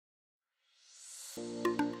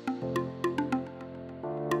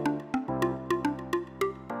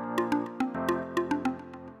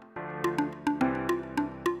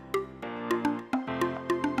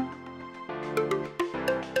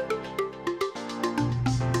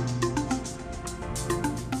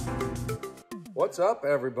What's up,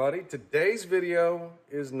 everybody? Today's video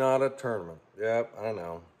is not a tournament. Yep, I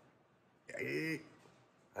know.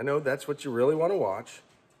 I know that's what you really want to watch,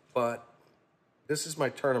 but this is my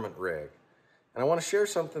tournament rig. And I want to share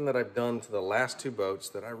something that I've done to the last two boats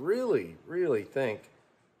that I really, really think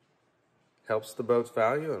helps the boat's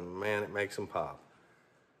value, and man, it makes them pop.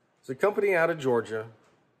 It's a company out of Georgia.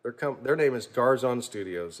 Their name is Garzon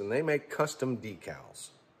Studios, and they make custom decals.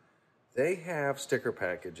 They have sticker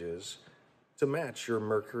packages to match your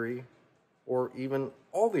Mercury or even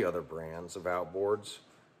all the other brands of outboards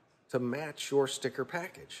to match your sticker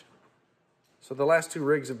package. So the last two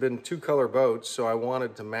rigs have been two-color boats, so I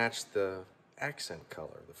wanted to match the accent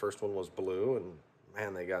color. The first one was blue, and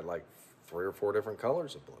man, they got like 3 or 4 different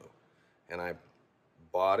colors of blue. And I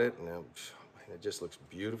bought it, and it just looks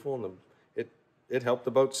beautiful, and it helped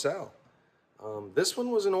the boat sell. This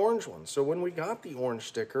one was an orange one, so when we got the orange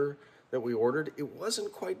sticker that we ordered, it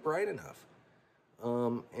wasn't quite bright enough.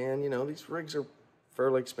 And you know, these rigs are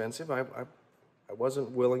fairly expensive. I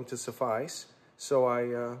wasn't willing to suffice, so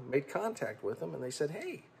I made contact with them, and they said,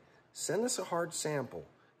 hey, send us a hard sample,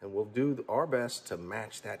 and we'll do our best to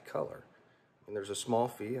match that color. And there's a small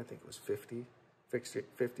fee, I think it was $50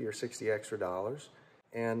 or $60 extra dollars,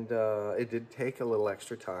 and it did take a little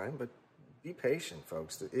extra time, but be patient,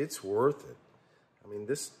 folks. It's worth it. I mean,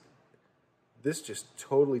 this just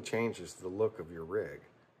totally changes the look of your rig,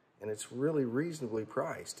 and it's really reasonably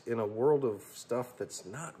priced in a world of stuff that's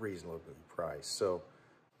not reasonably priced. So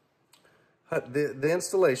the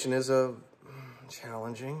installation is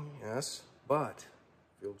challenging, yes, but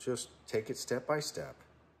you'll just take it step by step.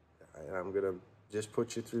 I'm gonna just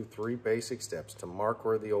put you through 3 basic steps to mark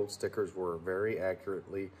where the old stickers were very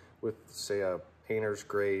accurately with, say, a painter's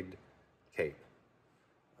grade tape.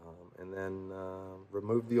 And then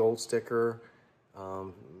remove the old sticker.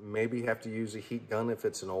 Maybe have to use a heat gun if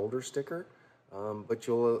it's an older sticker, but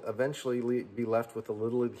you'll eventually be left with a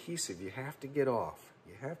little adhesive you have to get off.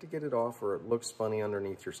 You have to get it off or it looks funny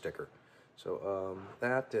underneath your sticker. So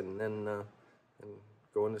that, and then and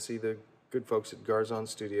going to see the good folks at Garzon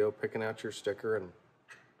Studio, picking out your sticker and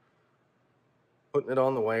putting it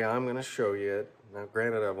on the way I'm going to show you it. Now,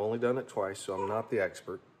 granted, I've only done it twice, so I'm not the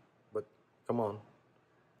expert, but come on,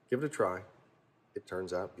 give it a try. It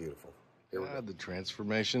turns out beautiful. God, the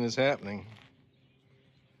transformation is happening.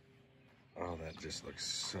 Oh, that just looks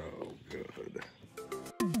so good.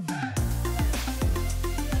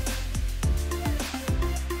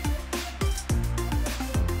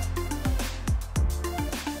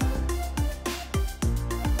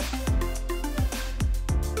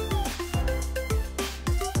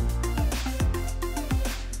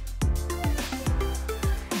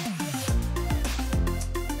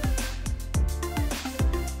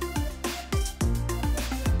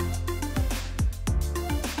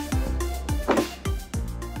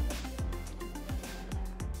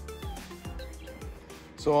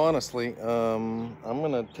 So honestly, I'm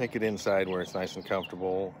gonna take it inside where it's nice and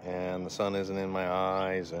comfortable and the sun isn't in my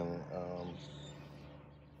eyes, and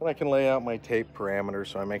I can lay out my tape parameters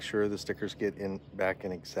so I make sure the stickers get back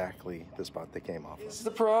in exactly the spot they came off of. This is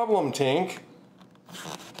the problem, Tink.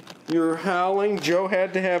 You're howling. Joe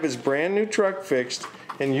had to have his brand new truck fixed,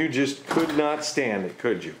 and you just could not stand it,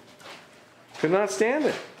 could you? Could not stand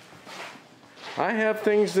it. I have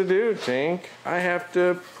things to do, Tink. I have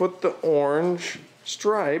to put the orange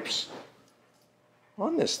stripes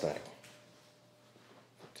on this thing.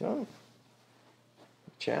 So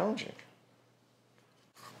challenging.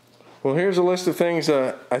 Well, here's a list of things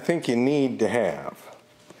I think you need to have.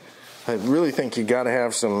 I really think you got to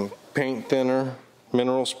have some paint thinner,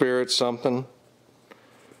 mineral spirits, something.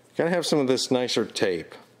 Got to have some of this nicer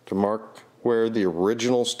tape to mark where the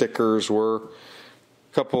original stickers were.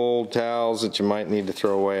 Couple old towels that you might need to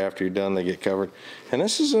throw away after you're done, they get covered. And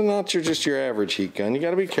this is not just your average heat gun. You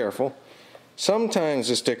got to be careful. Sometimes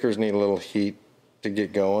the stickers need a little heat to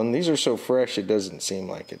get going. These are so fresh it doesn't seem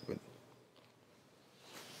like it. But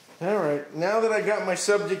all right, now that I got my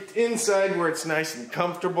subject inside where it's nice and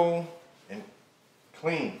comfortable and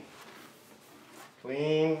clean,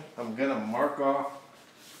 I'm gonna mark off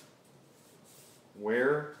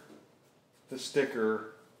where the sticker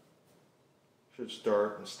should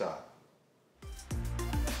start and stop.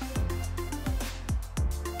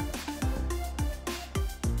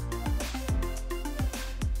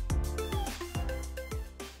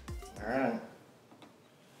 All right.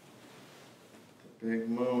 The big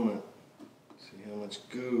moment. See how much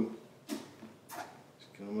goo is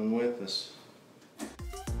coming with us.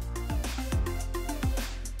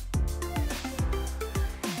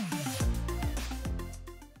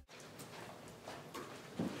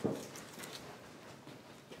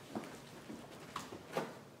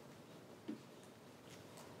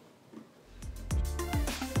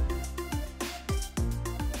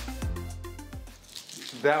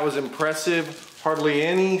 That was impressive. Hardly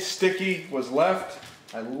any sticky was left.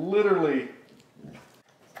 I literally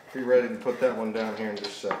be ready to put that one down here in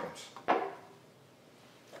just seconds.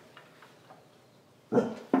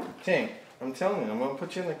 Tink, I'm telling you, I'm gonna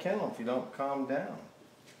put you in the kennel if you don't calm down.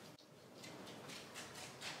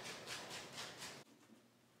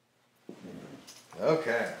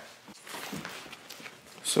 Okay.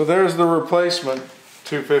 So there's the replacement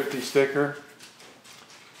 250 sticker.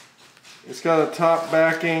 It's got a top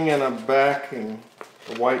backing and a backing,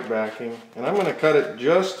 a white backing, and I'm going to cut it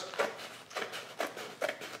just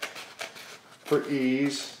for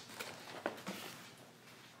ease.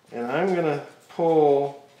 And I'm going to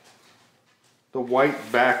pull the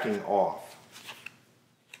white backing off.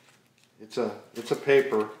 It's a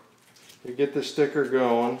paper. You get the sticker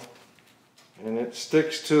going, and it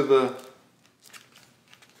sticks to the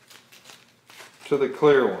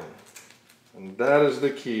clear one. And that is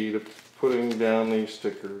the key to putting down these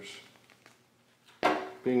stickers,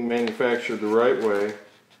 being manufactured the right way.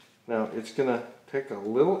 Now it's going to take a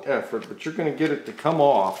little effort, but you're going to get it to come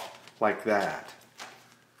off like that.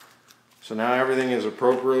 So now everything is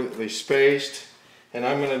appropriately spaced, and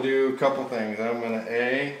I'm going to do a couple things. I'm going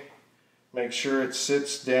to make sure it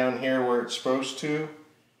sits down here where it's supposed to,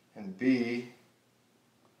 and B,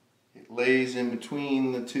 it lays in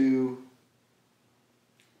between the two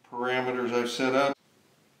parameters I've set up.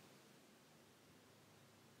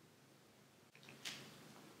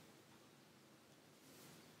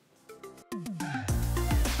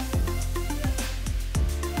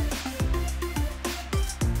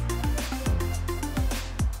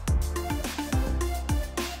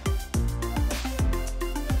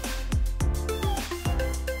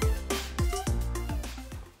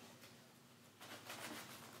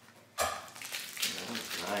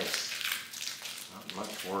 Nice. Not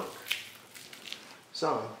much work.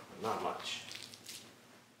 Some, but not much.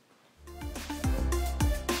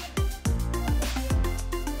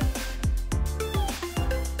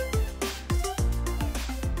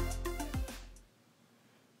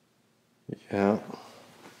 Yeah.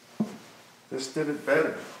 This did it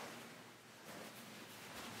better.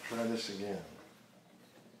 Try this again.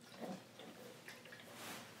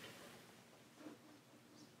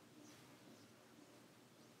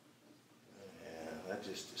 That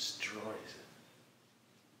just destroys it.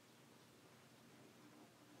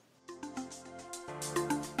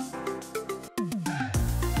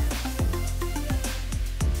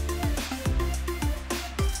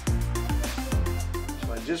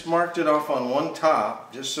 So I just marked it off on one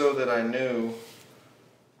top just so that I knew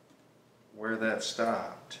where that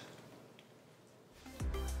stopped.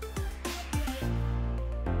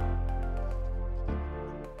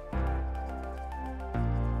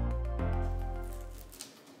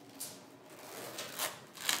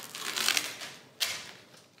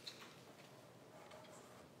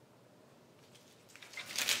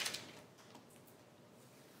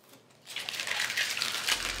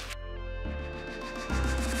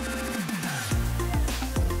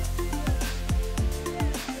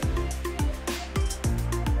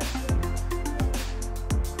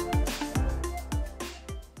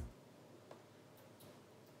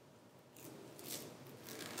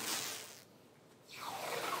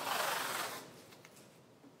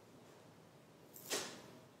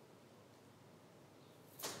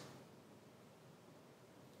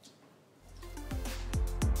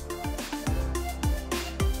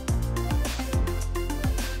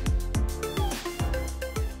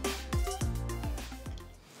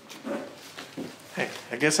 Hey,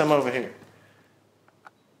 I guess I'm over here.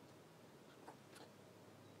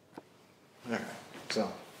 Alright,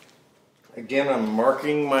 so again, I'm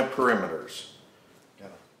marking my perimeters.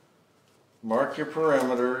 Gotta mark your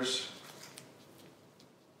perimeters.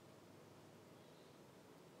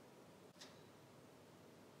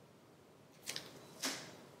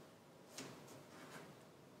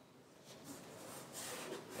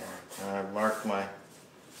 I've marked my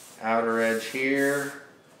outer edge here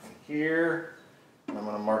and here. I'm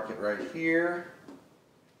going to mark it right here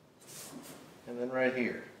and then right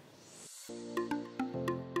here.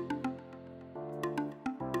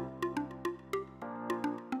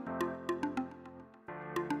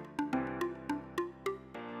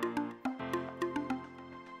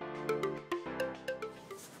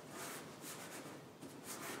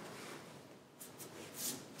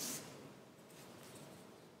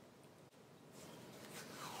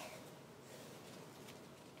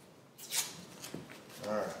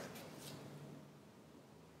 All right.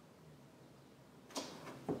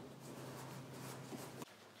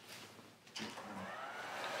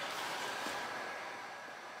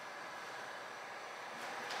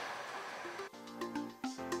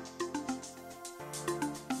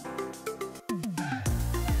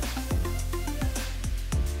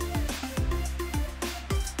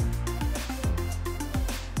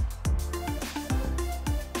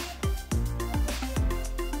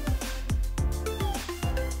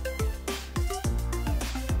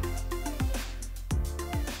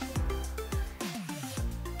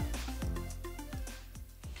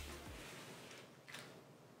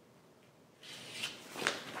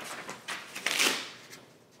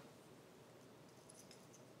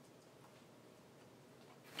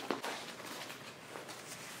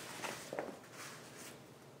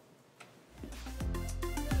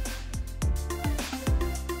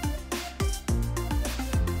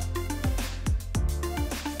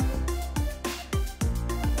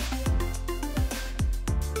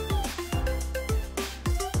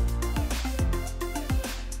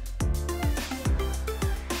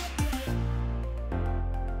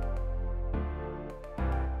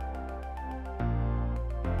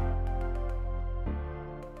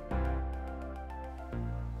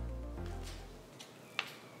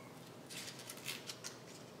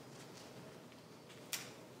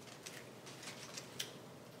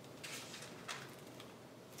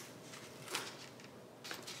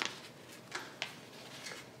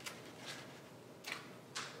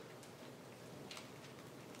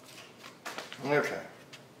 Okay.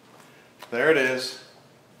 There it is.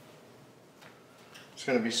 It's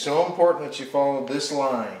going to be so important that you follow this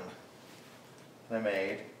line I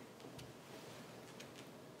made.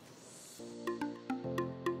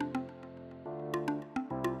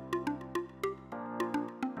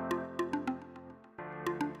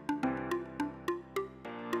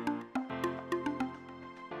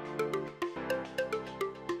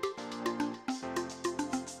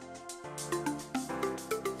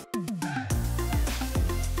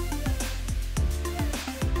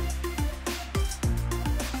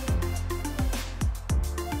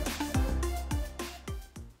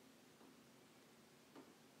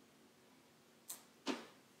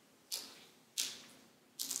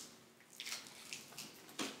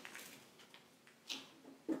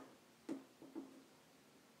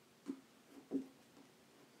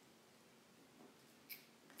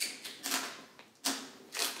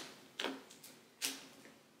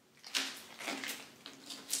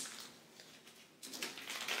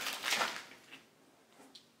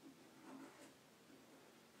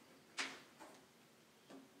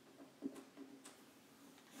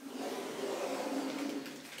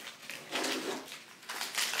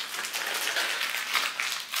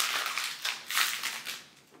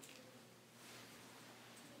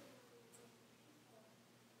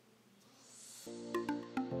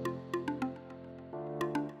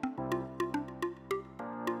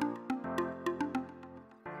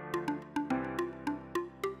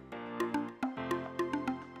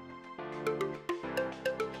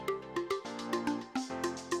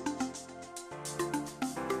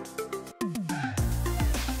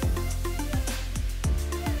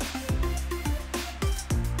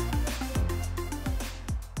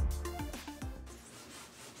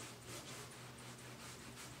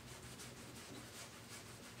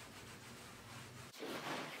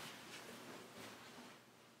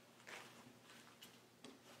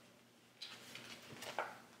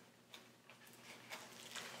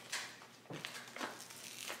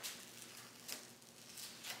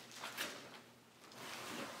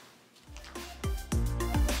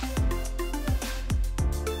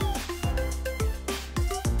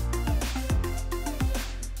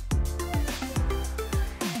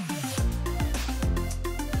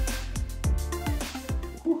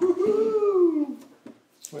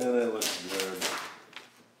 Man, that looks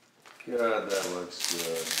good. God, that looks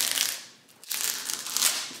good.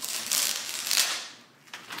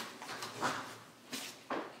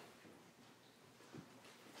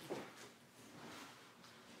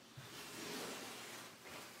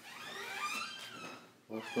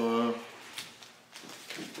 What's going on?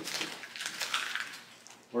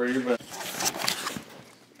 Where you been?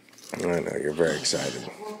 I know, you're very excited.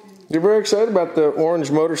 You're very excited about the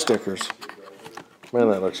orange motor stickers. Man,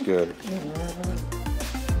 that looks good.